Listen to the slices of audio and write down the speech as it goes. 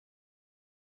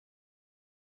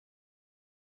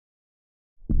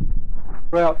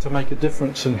We're out to make a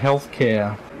difference in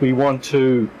healthcare. We want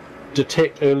to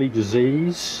detect early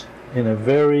disease in a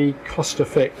very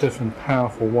cost-effective and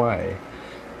powerful way.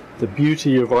 The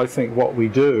beauty of, I think, what we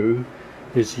do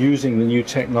is using the new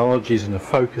technologies in a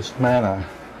focused manner.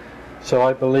 So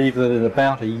I believe that in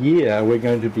about a year we're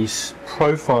going to be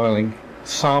profiling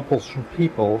samples from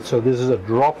people, so this is a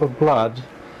drop of blood,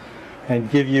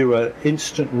 and give you an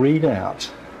instant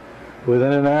readout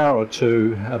within an hour or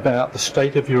two about the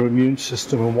state of your immune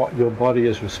system and what your body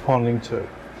is responding to.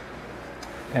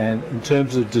 And in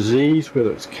terms of disease,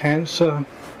 whether it's cancer,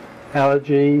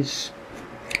 allergies,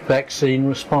 vaccine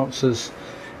responses,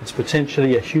 it's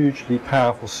potentially a hugely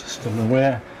powerful system, and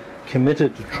we're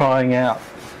committed to trying out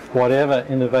whatever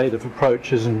innovative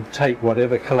approaches and take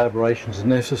whatever collaborations are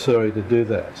necessary to do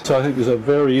that. So I think there's a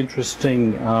very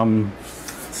interesting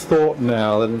thought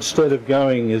now that instead of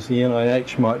going, as the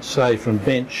NIH might say, from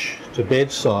bench to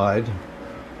bedside,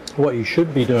 what you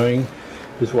should be doing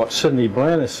is what Sidney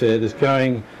Brenner said, is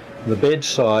going from the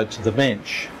bedside to the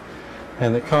bench.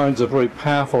 And the kinds of very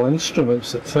powerful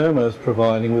instruments that Thermo is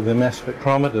providing with their mass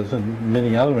spectrometers and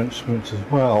many other instruments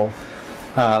as well,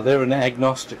 they're an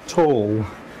agnostic tool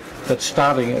that's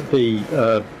starting at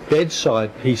the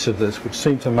bedside piece of this, which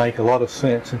seemed to make a lot of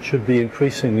sense and should be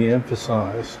increasingly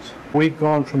emphasized. We've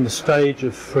gone from the stage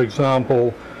of, for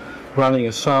example, running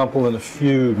a sample in a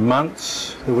few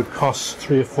months that would cost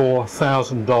 $3,000 or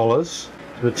 $4,000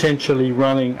 to potentially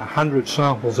running 100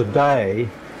 samples a day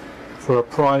for a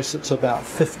price that's about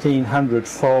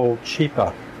 1,500-fold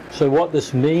cheaper. So what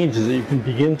this means is that you can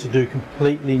begin to do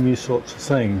completely new sorts of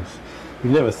things. We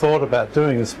never thought about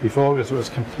doing this before because it was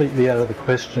completely out of the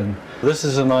question. This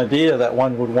is an idea that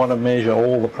one would want to measure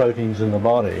all the proteins in the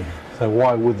body. So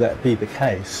why would that be the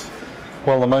case?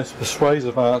 Well, the most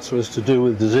persuasive answer is to do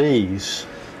with disease.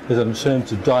 Is in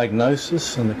terms of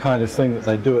diagnosis and the kind of thing that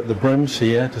they do at the BRIMS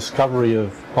here, discovery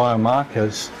of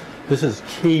biomarkers, this is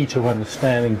key to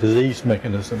understanding disease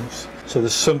mechanisms. So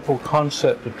the simple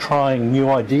concept of trying new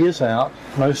ideas out,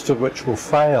 most of which will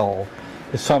fail,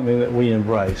 is something that we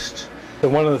embraced. So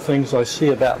one of the things I see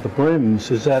about the BRIMS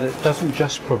is that it doesn't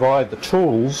just provide the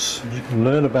tools you can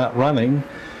learn about running.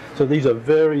 So these are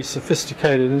very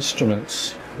sophisticated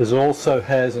instruments. It also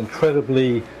has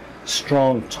incredibly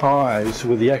strong ties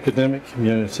with the academic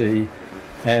community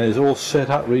and is all set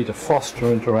up really to foster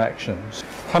interactions.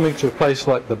 Coming to a place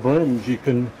like the BRIMS, you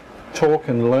can talk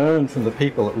and learn from the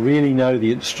people that really know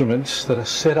the instruments that are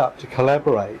set up to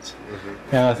collaborate.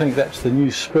 And I think that's the new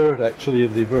spirit actually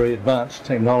of the very advanced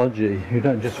technology. You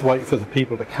don't just wait for the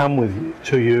people to come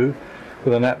to you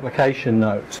with an application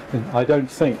note. And I don't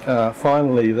think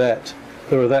finally that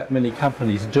there are that many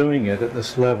companies doing it at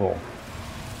this level.